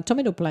some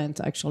tomato plants,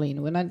 actually.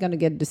 We're not going to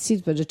get the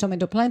seeds, but the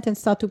tomato plant, and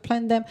start to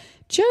plant them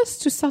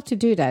just to start to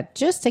do that,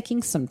 just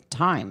taking some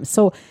time.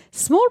 So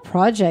small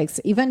projects,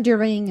 even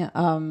during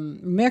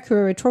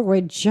Mercury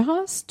retrograde,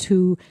 just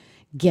to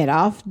get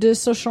off the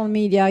social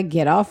media,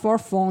 get off our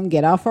phone,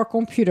 get off our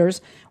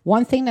computers.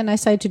 One thing that I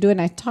decided to do, and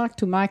I talked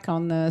to Mike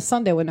on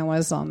Sunday when I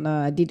was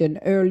I did an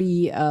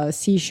early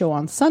C show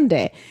on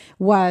Sunday,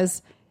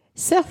 was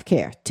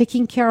self-care,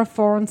 taking care of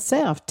our own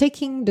self,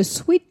 taking the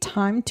sweet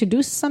time to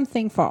do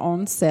something for our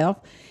own self,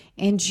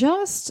 and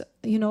just,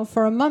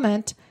 for a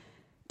moment,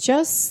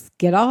 just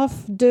get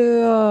off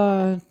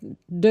the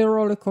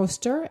roller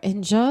coaster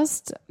and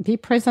just be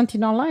present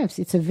in our lives.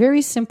 It's a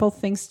very simple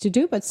things to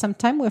do, but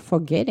sometimes we're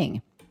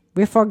forgetting.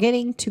 We're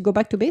forgetting to go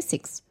back to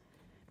basics.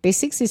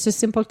 Basics is a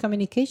simple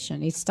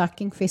communication. It's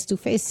talking face to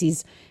face.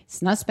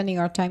 It's not spending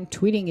our time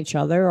tweeting each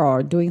other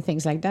or doing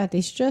things like that.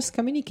 It's just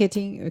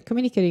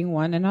communicating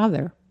one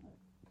another.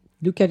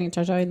 Looking each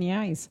other in the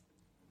eyes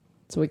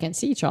so we can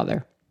see each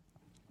other.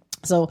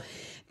 So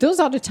those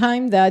are the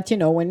time that,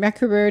 when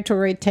Mercury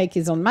retrograde take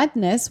his own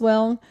madness,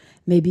 well,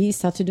 Maybe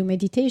start to do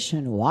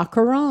meditation, walk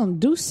around,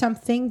 do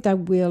something that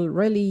will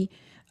really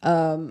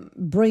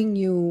bring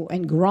you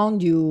and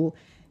ground you,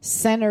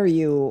 center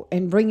you,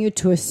 and bring you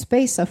to a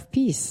space of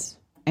peace.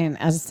 And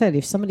as I said,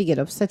 if somebody get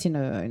upset in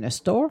a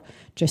store,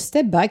 just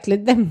step back,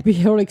 let them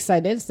be all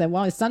excited, say,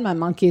 well, it's not my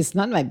monkey, it's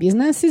not my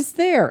business, it's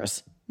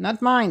theirs,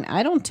 not mine.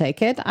 I don't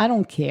take it, I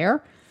don't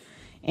care.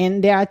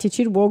 And their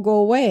attitude will go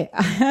away.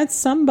 I had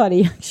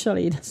somebody,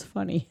 actually, that's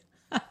funny.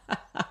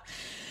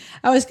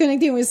 I was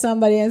connecting with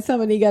somebody and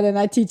somebody got an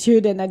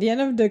attitude, and at the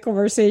end of the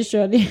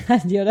conversation, he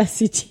had the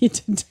audacity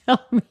to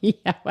tell me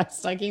I was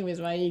talking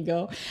with my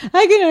ego.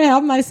 I couldn't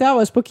help myself. I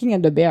was poking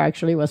at the bear,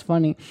 actually. It was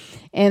funny.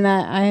 And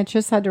I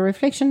just had a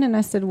reflection, and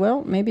I said,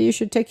 well, maybe you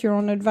should take your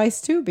own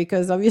advice too,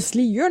 because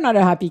obviously you're not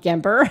a happy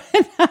camper.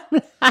 And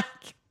I'm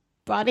like,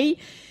 buddy,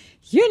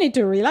 you need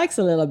to relax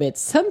a little bit.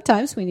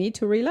 Sometimes we need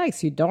to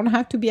relax. You don't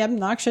have to be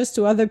obnoxious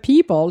to other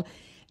people.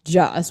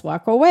 Just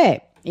walk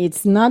away.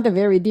 It's not a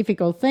very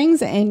difficult thing,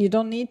 and you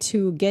don't need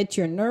to get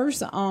your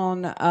nerves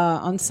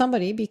on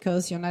somebody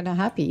because you're not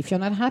happy. If you're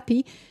not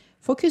happy,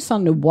 focus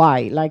on the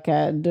why, like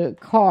the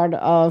card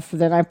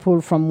that I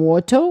pulled from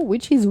Woto,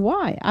 which is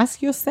why.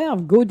 Ask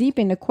yourself, go deep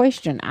in the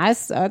question.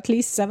 Ask at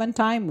least 7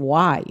 times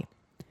why.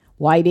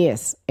 Why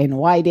this, and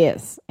why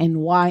this,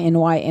 and why,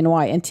 and why, and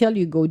why, until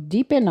you go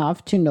deep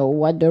enough to know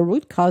what the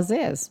root cause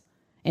is.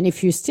 And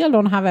if you still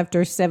don't have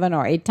after 7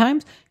 or 8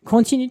 times,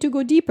 continue to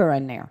go deeper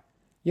in there.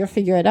 You'll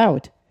figure it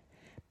out.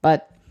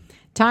 But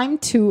time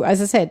to,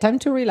 as I said, time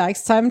to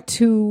relax, time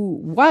to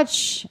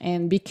watch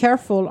and be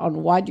careful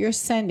on what you're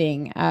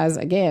sending as,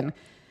 again,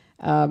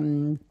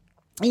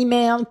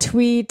 email,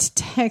 tweet,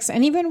 text,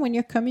 and even when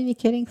you're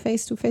communicating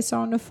face-to-face or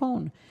on the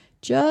phone.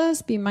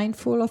 Just be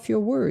mindful of your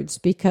words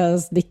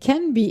because they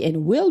can be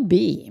and will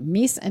be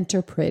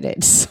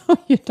misinterpreted. So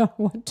you don't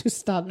want to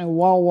start a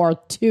World War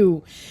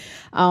II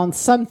on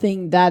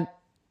something that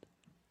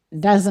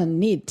doesn't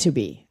need to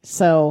be.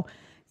 So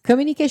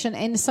communication,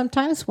 and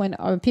sometimes when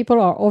people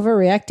are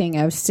overreacting,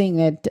 I've seen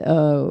it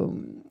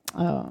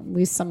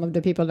with some of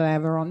the people that I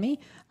have around me,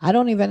 I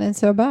don't even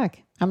answer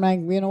back. I'm like,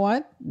 you know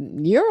what?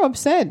 You're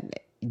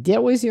upset.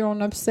 Deal with your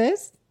own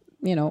upset.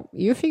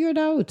 You figure it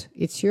out.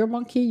 It's your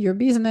monkey, your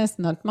business,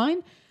 not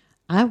mine.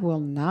 I will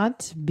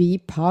not be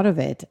part of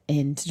it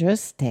and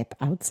just step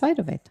outside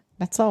of it.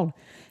 That's all.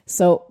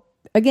 So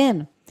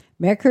again,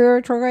 Mercury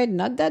retrograde,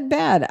 not that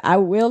bad. I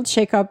will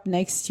check up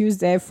next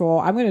Tuesday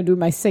I'm going to do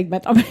my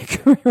segment on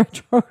Mercury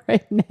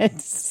retrograde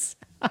next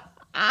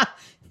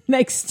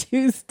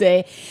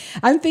Tuesday.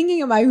 I'm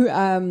thinking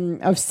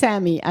of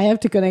Sammy. I have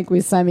to connect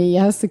with Sammy. He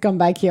has to come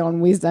back here on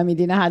Wisdom. He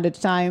didn't have the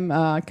time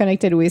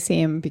connected with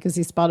him because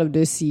he's part of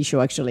the C show,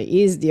 actually.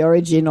 He's the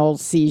original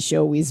C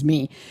show with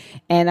me.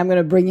 And I'm going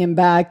to bring him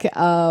back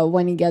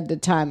when he gets the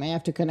time. I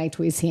have to connect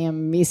with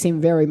him, miss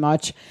him very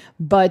much.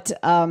 But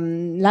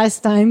last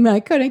time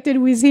I connected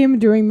with him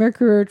during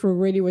Mercury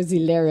retrograde, it was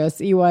hilarious.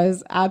 He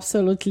was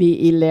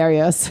absolutely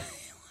hilarious.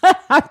 What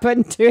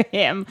happened to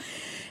him?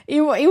 It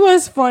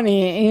was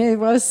funny. It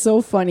was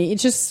so funny.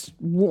 It's just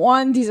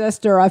one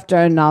disaster after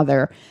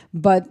another.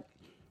 But,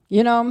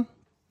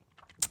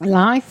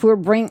 life will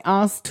bring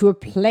us to a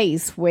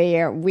place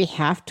where we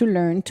have to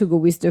learn to go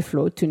with the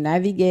flow, to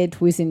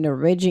navigate within the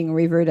raging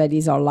river that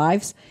is our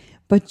lives,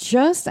 but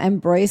just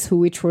embrace who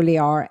we truly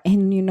are.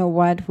 And you know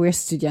what? We're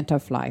student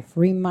of life.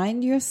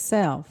 Remind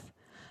yourself,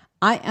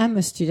 I am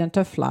a student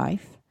of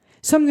life,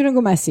 so I'm going to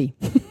go messy.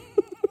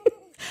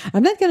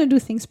 I'm not going to do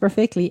things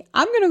perfectly.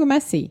 I'm going to go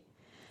messy.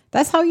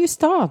 That's how you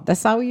start.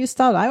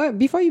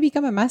 Before you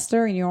become a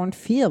master in your own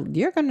field,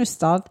 you're going to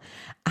start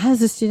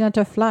as a student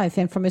of life.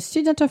 And from a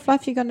student of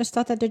life, you're going to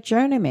start at a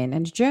journeyman.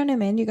 And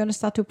journeyman, you're going to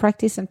start to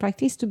practice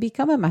to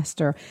become a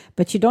master.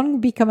 But you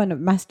don't become a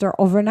master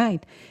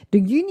overnight.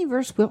 The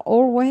universe will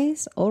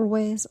always,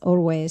 always,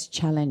 always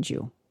challenge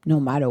you,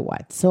 no matter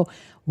what. So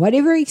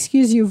whatever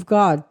excuse you've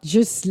got,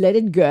 just let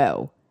it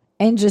go.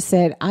 And just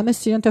say, I'm a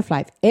student of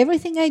life.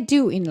 Everything I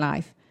do in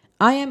life,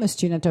 I am a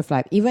student of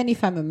life. Even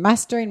if I'm a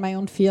master in my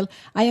own field,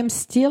 I am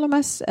still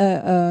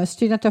a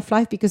student of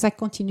life because I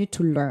continue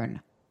to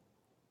learn.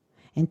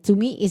 And to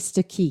me, it's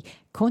the key.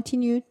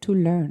 Continue to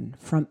learn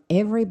from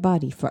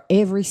everybody, for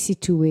every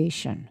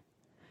situation.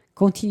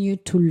 Continue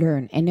to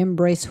learn and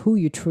embrace who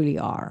you truly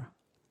are.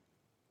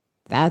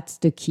 That's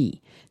the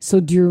key. So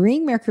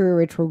during Mercury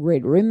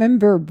retrograde,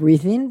 remember,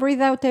 breathe in,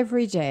 breathe out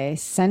every day,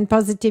 send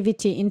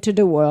positivity into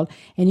the world.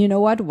 And you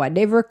know what?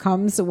 Whatever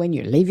comes when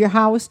you leave your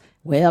house,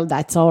 well,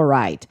 that's all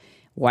right.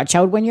 Watch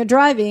out when you're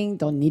driving.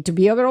 Don't need to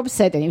be over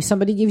upset. And if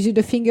somebody gives you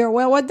the finger,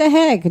 well, what the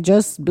heck?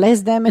 Just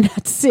bless them and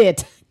that's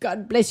it.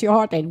 God bless your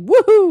heart and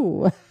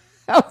woohoo!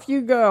 Off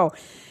you go.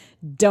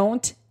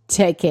 Don't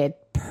take it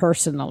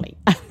personally.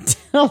 I'm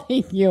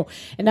telling you.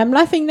 And I'm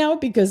laughing now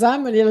because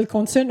I'm a little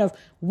concerned of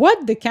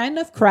what the kind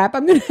of crap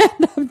I'm going to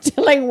end up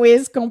dealing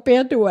with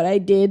compared to what I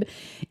did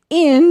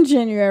in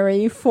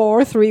January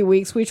for 3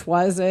 weeks, which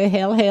was a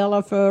hell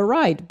of a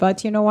ride.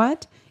 But you know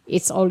what?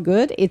 It's all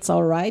good. It's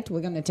all right.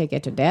 We're going to take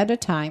it a day at a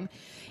time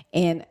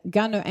and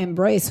gonna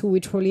embrace who we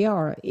truly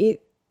are.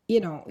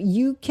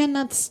 You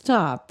cannot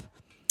stop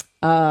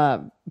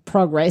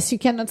progress. You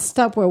cannot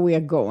stop where we are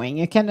going.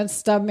 You cannot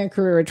stop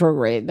Mercury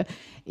retrograde.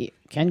 You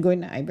can go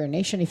in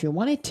hibernation if you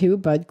wanted to,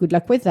 but good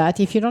luck with that.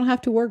 If you don't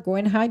have to work, go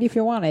and hide if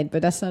you want it,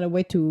 but that's not a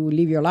way to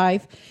live your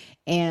life.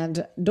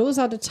 And those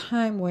are the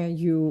time where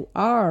you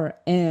are,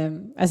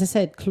 as I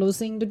said,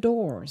 closing the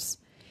doors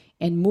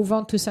and move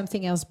on to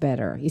something else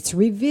better. It's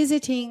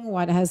revisiting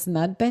what has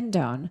not been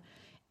done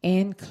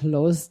and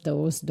close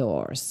those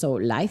doors. So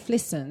life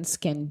lessons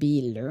can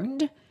be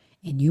learned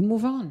and you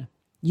move on.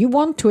 You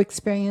want to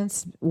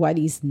experience what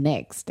is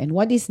next, and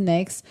what is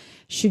next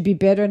should be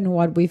better than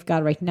what we've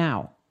got right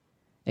now.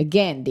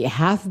 Again, the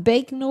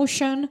half-baked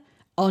notion,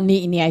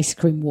 only in the ice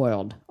cream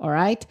world, all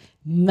right?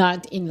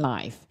 Not in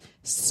life.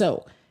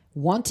 So,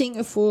 wanting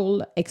a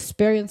full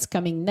experience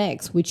coming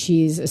next, which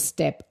is a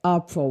step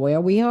up for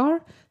where we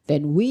are,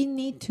 then we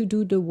need to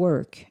do the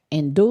work.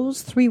 And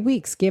those 3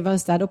 weeks give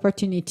us that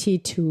opportunity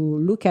to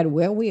look at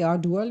where we are,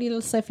 do a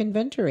little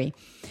self-inventory,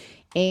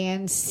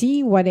 and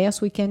see what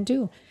else we can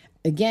do.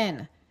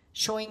 Again,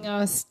 showing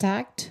us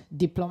tact,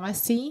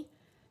 diplomacy,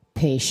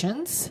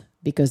 patience,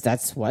 because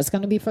that's what's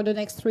going to be for the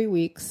next 3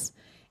 weeks,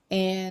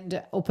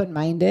 and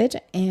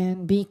open-minded,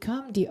 and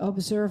become the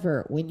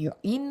observer. When you're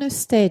in the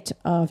state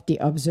of the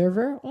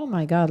observer, oh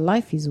my God,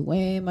 life is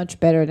way much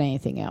better than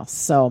anything else.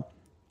 So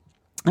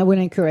I would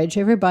encourage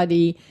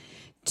everybody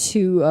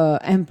to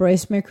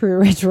embrace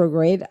Mercury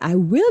retrograde. I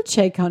will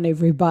check on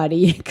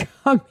everybody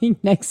coming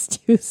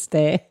next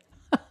Tuesday.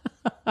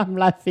 I'm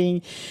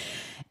laughing.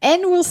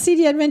 And we'll see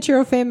the adventure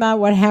of Emma,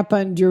 what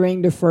happened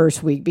during the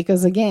first week.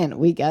 Because again,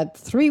 we got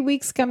 3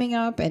 weeks coming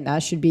up and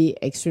that should be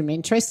extremely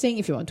interesting.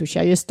 If you want to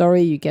share your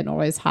story, you can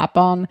always hop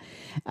on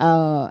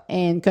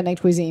and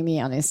connect with Amy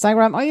on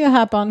Instagram. Or you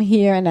hop on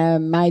here and I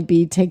might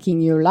be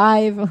taking you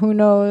live. Who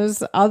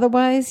knows?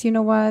 Otherwise, you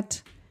know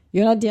what?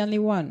 You're not the only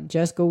one.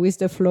 Just go with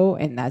the flow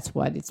and that's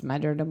what it's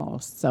matter the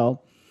most.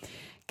 So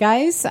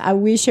guys, I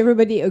wish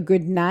everybody a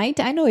good night.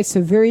 I know it's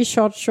a very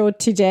short show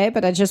today,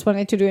 but I just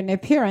wanted to do an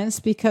appearance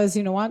because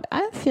you know what?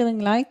 I'm feeling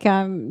like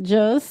I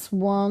just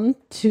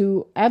want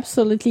to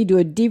absolutely do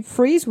a deep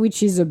freeze,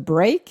 which is a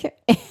break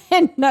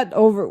and not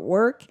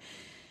overwork.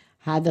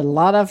 Had a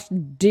lot of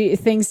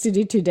things to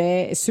do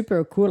today. It's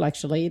super cool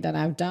actually that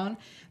I've done,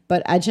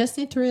 but I just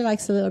need to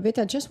relax a little bit.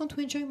 I just want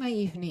to enjoy my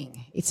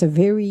evening. It's a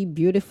very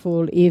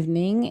beautiful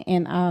evening,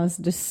 and as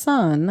the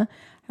sun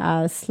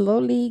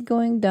slowly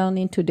going down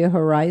into the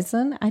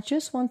horizon, I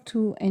just want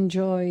to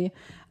enjoy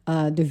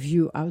the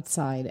view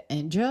outside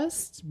and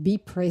just be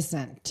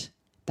present.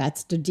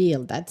 That's the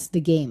deal. That's the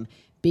game.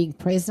 Being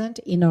present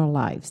in our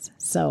lives.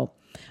 So,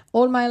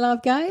 all my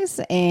love,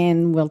 guys,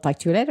 and we'll talk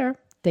to you later.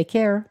 Take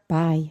care.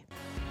 Bye.